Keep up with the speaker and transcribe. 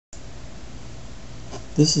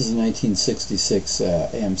This is a 1966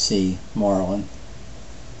 AMC Marlin.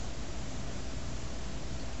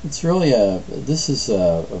 It's really this is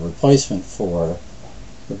a replacement for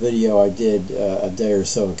a video I did a day or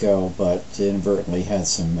so ago, but inadvertently had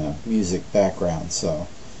some music background, so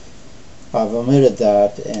I've omitted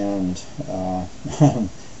that, and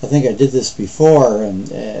I think I did this before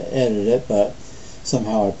and edited it, but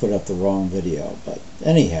somehow I put up the wrong video. But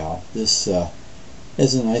anyhow, this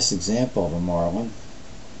is a nice example of a Marlin.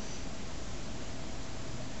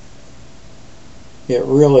 It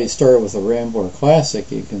really started with a Rambler Classic,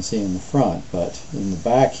 you can see in the front, but in the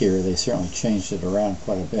back here they certainly changed it around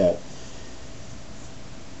quite a bit.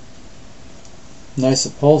 Nice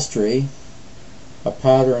upholstery, a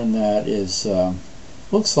pattern that is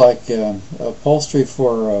looks like upholstery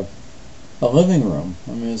for a living room.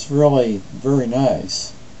 I mean, it's really very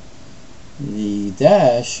nice. The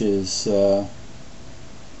dash is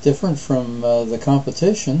different from the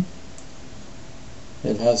competition.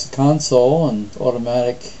 It has a console and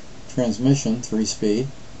automatic transmission, 3-speed.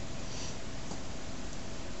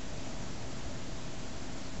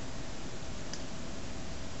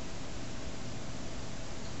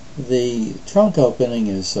 The trunk opening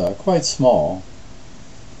is quite small.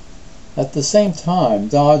 At the same time,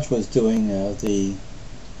 Dodge was doing the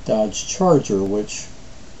Dodge Charger, which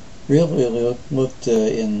really looked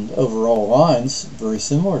in overall lines very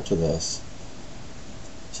similar to this.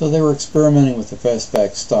 So they were experimenting with the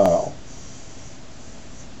fastback style.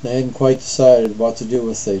 They hadn't quite decided what to do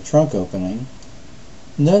with the trunk opening.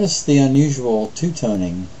 Notice the unusual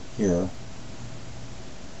two-toning here.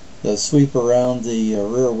 The sweep around the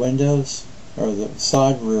rear windows, or the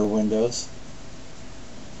side rear windows.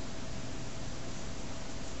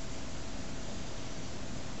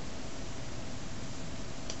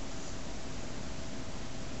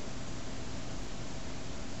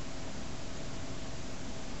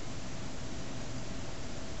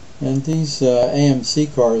 And these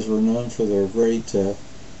AMC cars were known for their great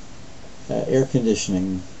air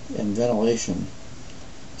conditioning and ventilation,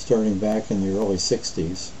 starting back in the early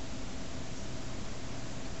 60s.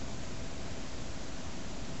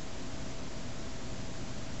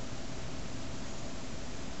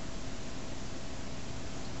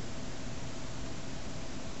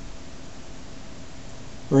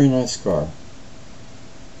 Very nice car.